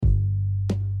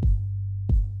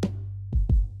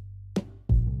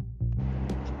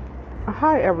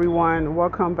Hi everyone,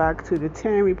 welcome back to the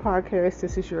Tammy podcast.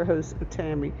 This is your host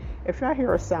Tammy. If y'all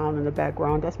hear a sound in the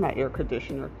background, that's my air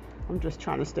conditioner. I'm just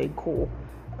trying to stay cool.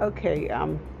 Okay,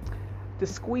 the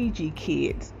Squeegee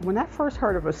kids. When I first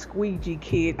heard of a Squeegee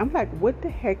kid, I'm like, what the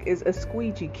heck is a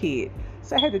Squeegee kid?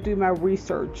 So I had to do my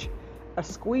research. A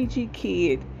Squeegee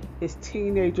kid is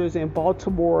teenagers in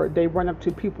Baltimore. They run up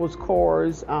to people's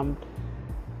cars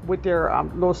with their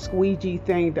little squeegee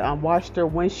thing to wash their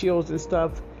windshields and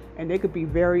stuff, and they could be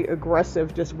very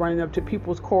aggressive, just running up to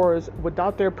people's cars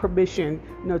without their permission,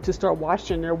 to start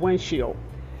washing their windshield.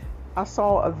 I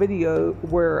saw a video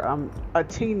where a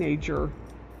teenager,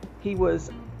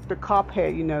 the cop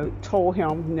had, told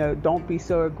him, don't be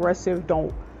so aggressive,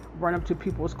 don't run up to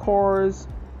people's cars,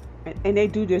 and they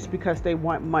do this because they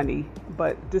want money.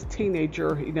 But this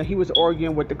teenager, he was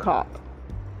arguing with the cop.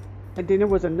 And then there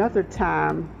was another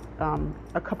time,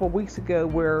 a couple weeks ago,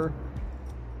 where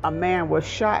a man was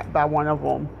shot by one of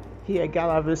them. He had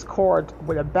got out of his car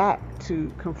with a bat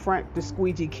to confront the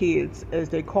squeegee kids, as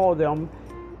they call them,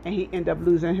 and he ended up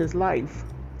losing his life.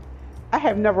 I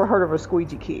have never heard of a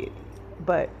squeegee kid,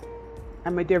 but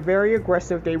they're very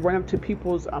aggressive. They run up to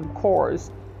people's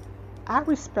cars. I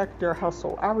respect their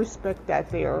hustle. I respect that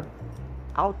they're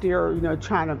out there,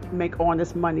 trying to make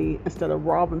honest money instead of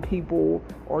robbing people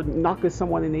or knocking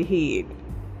someone in the head.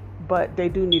 But they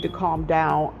do need to calm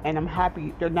down, and I'm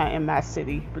happy they're not in my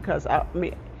city, because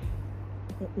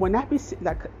when I be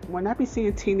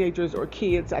seeing teenagers or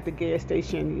kids at the gas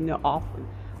station,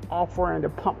 offering to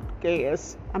pump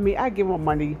gas, I give them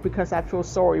money because I feel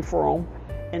sorry for them.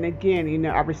 And again,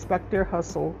 I respect their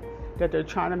hustle, that they're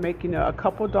trying to make, a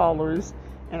couple dollars,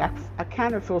 and I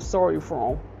kind of feel sorry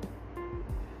for them.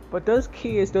 But those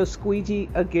kids, those squeegee,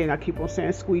 again, I keep on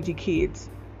saying squeegee kids,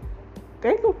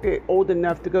 they looked old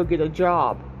enough to go get a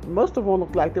job. Most of them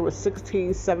looked like they were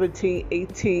 16, 17,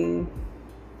 18,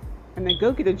 and they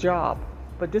go get a job.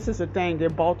 But this is the thing,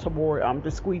 they're Baltimore, the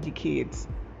squeegee kids.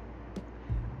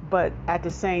 But at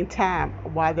the same time,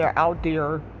 while they're out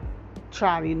there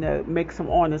trying to, make some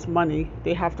honest money,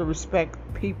 they have to respect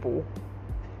people.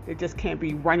 They just can't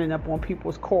be running up on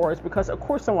people's cars, because of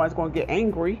course someone's going to get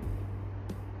angry.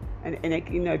 And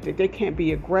they can't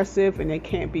be aggressive, and they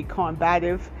can't be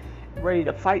combative, ready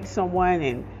to fight someone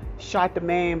and shot the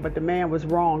man, but the man was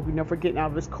wrong, for getting out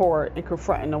of his car and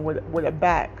confronting him with a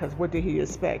bat, because what did he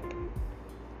expect?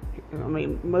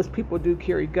 Most people do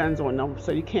carry guns on them,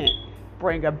 so you can't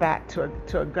bring a bat to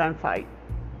a gunfight.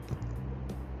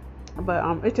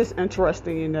 But it's just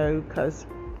interesting, because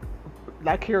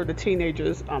like here, the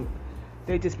teenagers,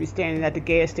 they just be standing at the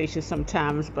gas station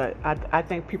sometimes, but I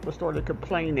think people started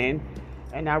complaining,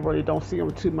 and I really don't see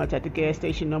them too much at the gas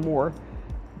station no more.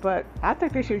 But I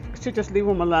think they should just leave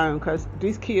them alone, because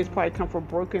these kids probably come from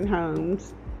broken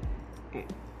homes,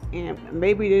 and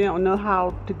maybe they don't know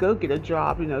how to go get a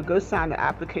job, go sign the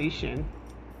application.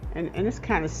 And it's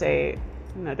kind of sad,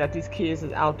 that these kids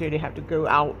is out there. They have to go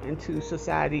out into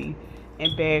society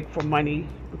and beg for money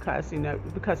because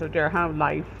of their home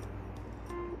life.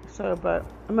 So, but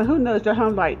who knows? Their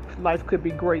home life could be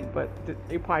great, but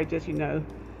they probably just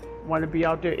want to be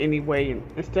out there anyway, and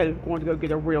instead of going to go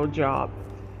get a real job.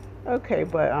 Okay,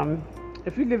 but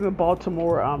if you live in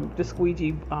Baltimore, the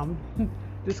squeegee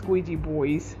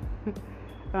boys.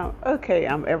 Okay,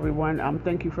 everyone.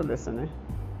 Thank you for listening.